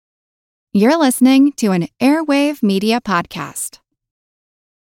You're listening to an Airwave Media Podcast.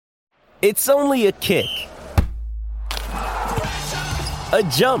 It's only a kick, a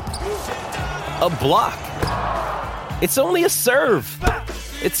jump, a block. It's only a serve.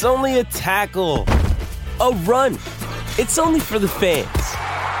 It's only a tackle, a run. It's only for the fans.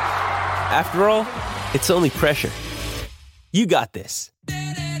 After all, it's only pressure. You got this.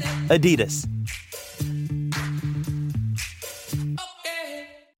 Adidas.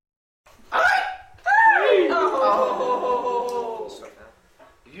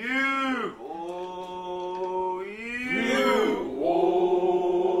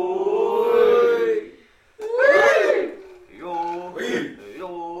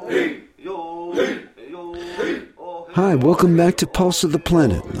 Hi, welcome back to Pulse of the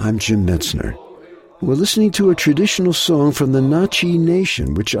Planet. I'm Jim Metzner. We're listening to a traditional song from the Natchez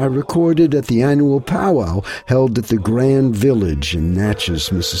Nation, which I recorded at the annual powwow held at the Grand Village in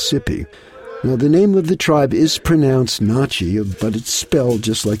Natchez, Mississippi. Now, the name of the tribe is pronounced Natchez, but it's spelled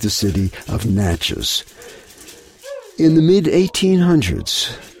just like the city of Natchez. In the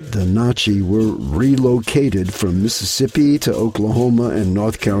mid-1800s, the Natchez were relocated from Mississippi to Oklahoma and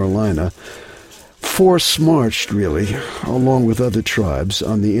North Carolina, force-marched, really, along with other tribes,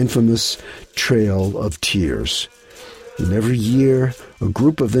 on the infamous Trail of Tears. And every year, a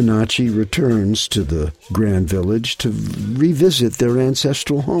group of the Natchez returns to the Grand Village to revisit their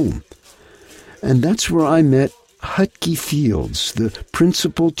ancestral home. And that's where I met Hutke Fields, the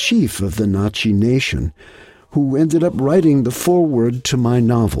principal chief of the Natchez Nation, who ended up writing the foreword to my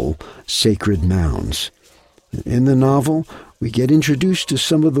novel, Sacred Mounds. In the novel, we get introduced to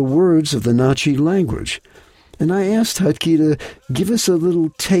some of the words of the Natchez language. And I asked Hutke to give us a little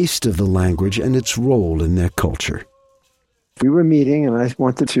taste of the language and its role in their culture. We were meeting, and I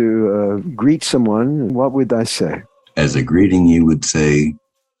wanted to greet someone. What would I say? As a greeting, you would say,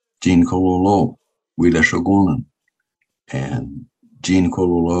 Jean Kololo, Wida Shogunan. And Jean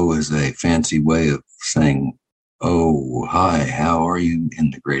Kololo is a fancy way of saying, oh, hi, how are you, in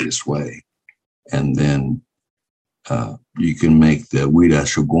the greatest way. And then you can make the Wida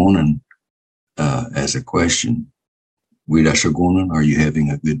Shogunan as a question. Wida Shogunan, are you having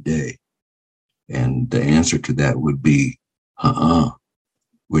a good day? And the answer to that would be,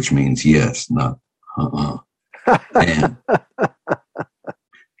 which means yes, not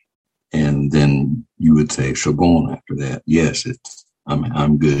and then you would say Shogun after that. Yes,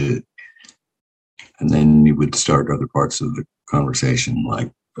 I'm good. And then you would start other parts of the conversation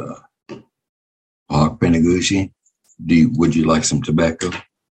like Hawk Penagushi. Would you like some tobacco?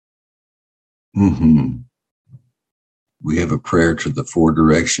 We have a prayer to the four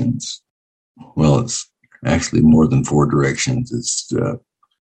directions. Well, it's actually more than four directions. It's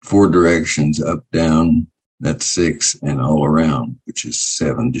four directions, up, down, that's 6, and all around, which is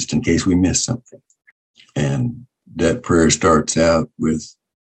 7, just in case we miss something. And that prayer starts out with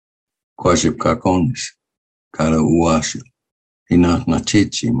Kwajip Kakonis, Kara Uwashu, Hinach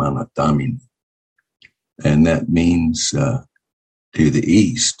Nachichi Manatamin. And that means to the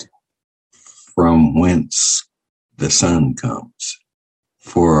east, from whence the sun comes,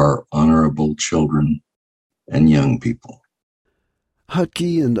 for our honorable children and young people.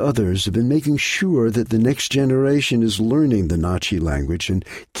 Hutke and others have been making sure that the next generation is learning the Natchez language and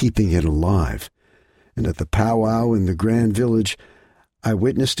keeping it alive. And at the powwow in the Grand Village, I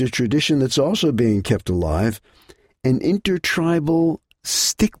witnessed a tradition that's also being kept alive, an intertribal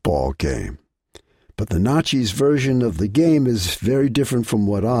stickball game. But the Natchez version of the game is very different from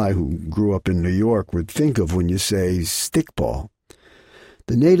what I, who grew up in New York, would think of when you say stickball.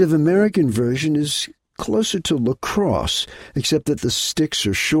 The Native American version is closer to lacrosse, except that the sticks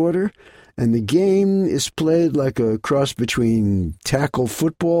are shorter, and the game is played like a cross between tackle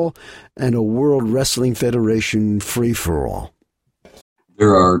football and a World Wrestling Federation free-for-all.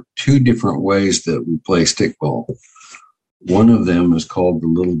 There are 2 different ways that we play stickball. One of them is called the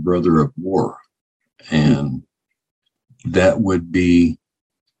Little Brother of War. And that would be,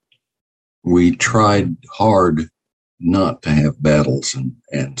 we tried hard not to have battles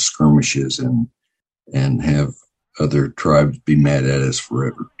and skirmishes and have other tribes be mad at us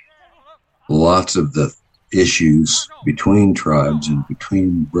forever. Lots of the issues between tribes and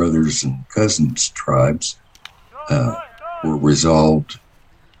between brothers and cousins tribes were resolved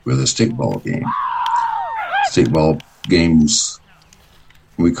with a stickball game. Stickball games,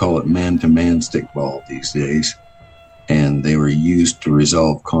 we call it man-to-man stickball these days, and they were used to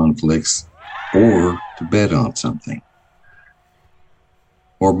resolve conflicts or to bet on something,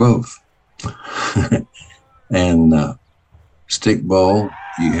 or both. And stickball,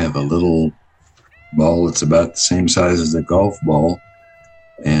 you have a little ball that's about the same size as a golf ball,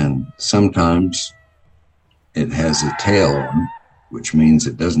 and sometimes it has a tail on it, which means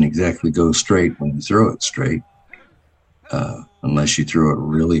it doesn't exactly go straight when you throw it straight, unless you throw it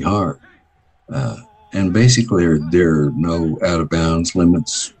really hard. And basically, there are no out-of-bounds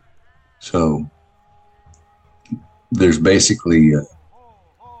limits. So there's basically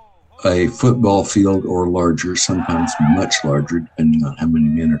a football field or larger, sometimes much larger, depending on how many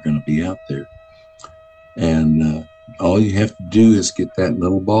men are going to be out there. And all you have to do is get that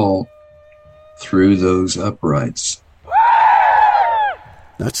little ball through those uprights.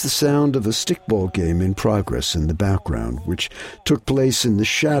 That's the sound of a stickball game in progress in the background, which took place in the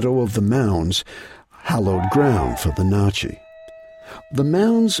shadow of the mounds, hallowed ground for the Nachi. The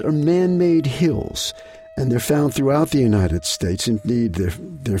mounds are man-made hills, and they're found throughout the United States. Indeed,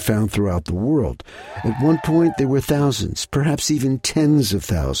 they're found throughout the world. At one point, there were thousands, perhaps even tens of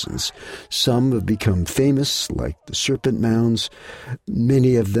thousands. Some have become famous, like the Serpent Mounds.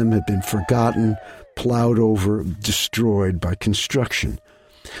 Many of them have been forgotten, plowed over, destroyed by construction.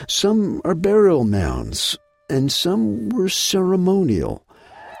 Some are burial mounds, and some were ceremonial.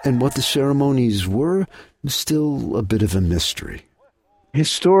 And what the ceremonies were is still a bit of a mystery.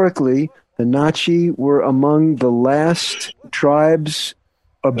 Historically, the Nachi were among the last tribes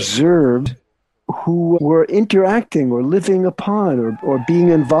observed who were interacting or living upon or being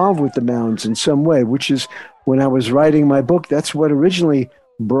involved with the mounds in some way, which is, when I was writing my book, that's what originally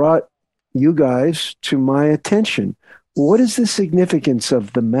brought you guys to my attention. What is the significance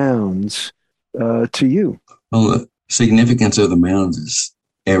of the mounds to you? Well, the significance of the mounds is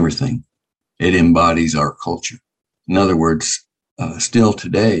everything. It embodies our culture. In other words, still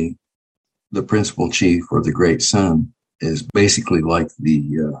today, the principal chief or the great sun is basically like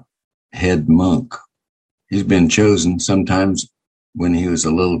the head monk. He's been chosen sometimes when he was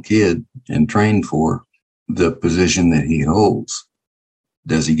a little kid and trained for the position that he holds.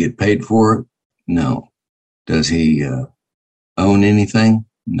 Does he get paid for it? No. Does he own anything?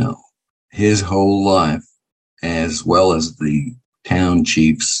 No. His whole life, as well as the town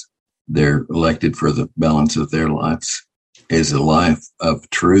chiefs, they're elected for the balance of their lives, is a life of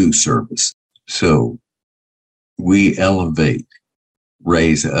true service. So we elevate,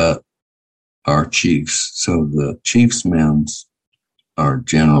 raise up our chiefs. So the chief's mounds are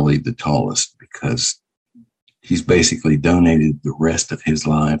generally the tallest because he's basically donated the rest of his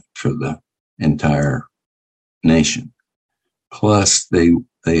life for the entire nation. Plus,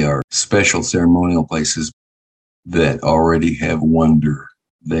 they are special ceremonial places that already have wonder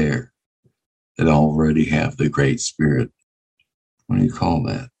there, that already have the Great Spirit. What do you call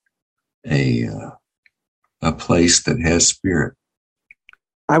that? A place that has spirit.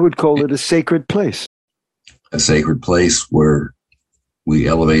 I would call it a sacred place. A sacred place where we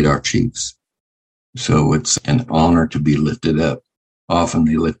elevate our chiefs. So it's an honor to be lifted up. Often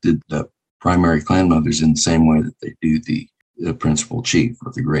they lifted up primary clan mothers in the same way that they do the principal chief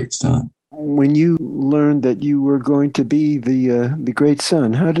or the great sun. When you learned that you were going to be the great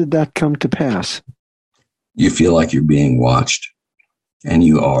sun, how did that come to pass? You feel like you're being watched, and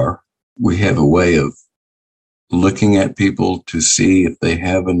you are. We have a way of looking at people to see if they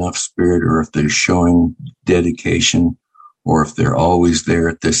have enough spirit or if they're showing dedication or if they're always there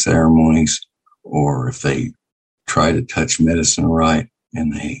at their ceremonies or if they try to touch medicine right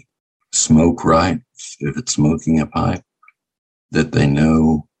and they smoke right, if it's smoking a pipe, that they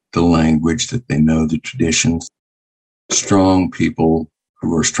know the language, that they know the traditions. Strong people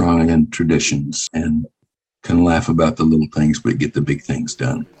who are strong in traditions and can laugh about the little things but get the big things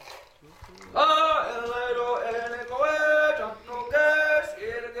done.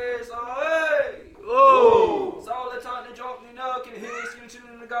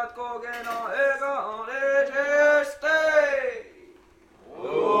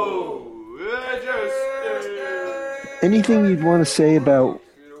 Anything you'd want to say about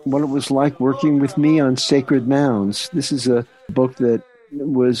what it was like working with me on Sacred Mounds? This is a book that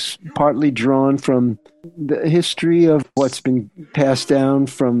was partly drawn from the history of what's been passed down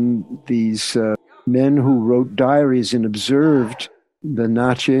from these men who wrote diaries and observed the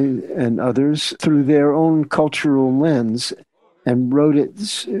Nachi and others through their own cultural lens and wrote it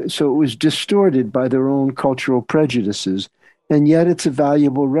so it was distorted by their own cultural prejudices. And yet it's a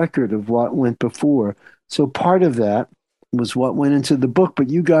valuable record of what went before. So part of that was what went into the book, but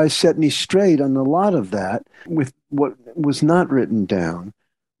you guys set me straight on a lot of that with what was not written down,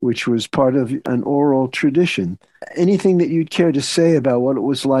 which was part of an oral tradition. Anything that you'd care to say about what it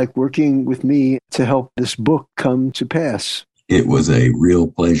was like working with me to help this book come to pass? It was a real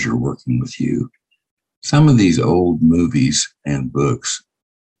pleasure working with you. Some of these old movies and books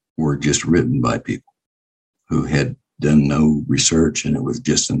were just written by people who had done no research and it was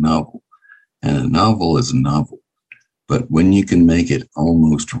just a novel. And a novel is a novel. But when you can make it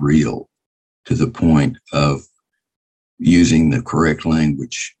almost real to the point of using the correct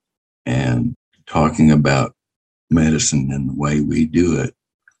language and talking about medicine and the way we do it,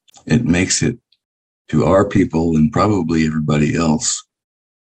 it makes it, to our people and probably everybody else,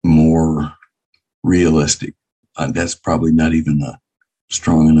 more realistic. That's probably not even a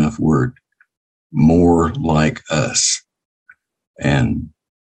strong enough word. More like us. And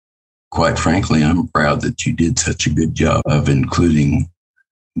quite frankly, I'm proud that you did such a good job of including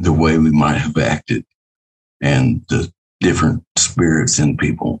the way we might have acted and the different spirits in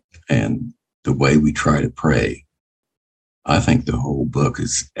people and the way we try to pray. I think the whole book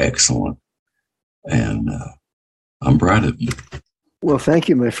is excellent, and I'm proud of you. Well, thank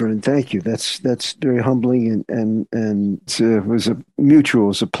you, my friend. Thank you. That's very humbling, and it was a mutual. It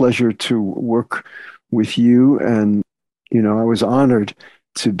was a pleasure to work with you, and I was honored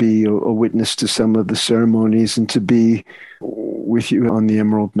to be a witness to some of the ceremonies and to be with you on the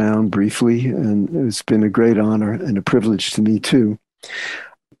Emerald Mound briefly, and it's been a great honor and a privilege to me too.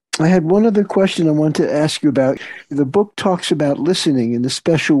 I had one other question I wanted to ask you about. The book talks about listening in a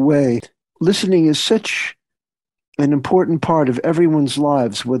special way. Listening is such an important part of everyone's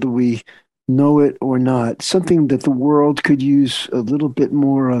lives, whether we know it or not, something that the world could use a little bit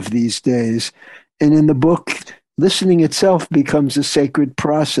more of these days. And in the book, listening itself becomes a sacred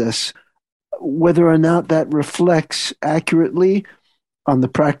process. Whether or not that reflects accurately on the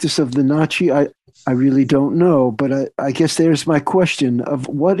practice of the Nachi, I really don't know, but I guess there's my question of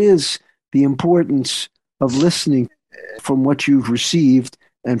what is the importance of listening from what you've received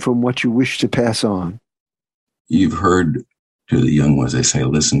and from what you wish to pass on. You've heard to the young ones, they say,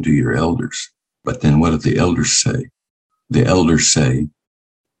 listen to your elders. But then what do the elders say? The elders say,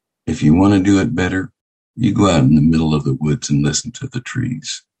 if you want to do it better, you go out in the middle of the woods and listen to the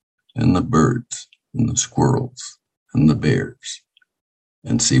trees and the birds and the squirrels and the bears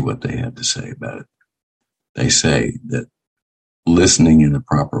and see what they have to say about it. They say that listening in a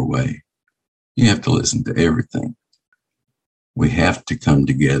proper way, you have to listen to everything. We have to come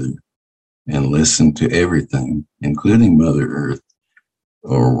together and listen to everything, including Mother Earth,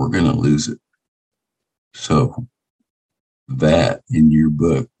 or we're going to lose it. So that in your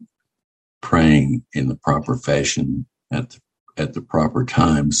book, praying in the proper fashion at the proper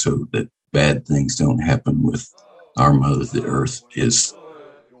time so that bad things don't happen with our Mother, the Earth, is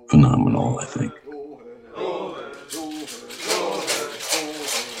phenomenal, I think.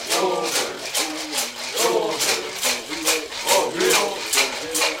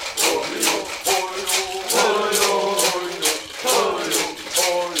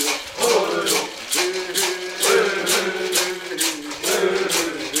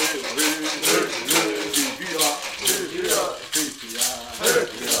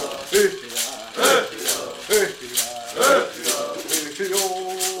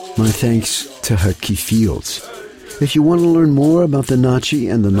 My thanks to Haki Fields. If you want to learn more about the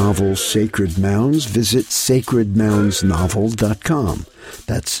Nachi and the novel Sacred Mounds, visit sacredmoundsnovel.com.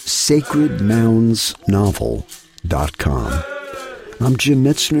 That's sacredmoundsnovel.com. I'm Jim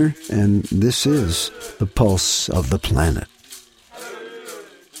Metzner, and this is The Pulse of the Planet.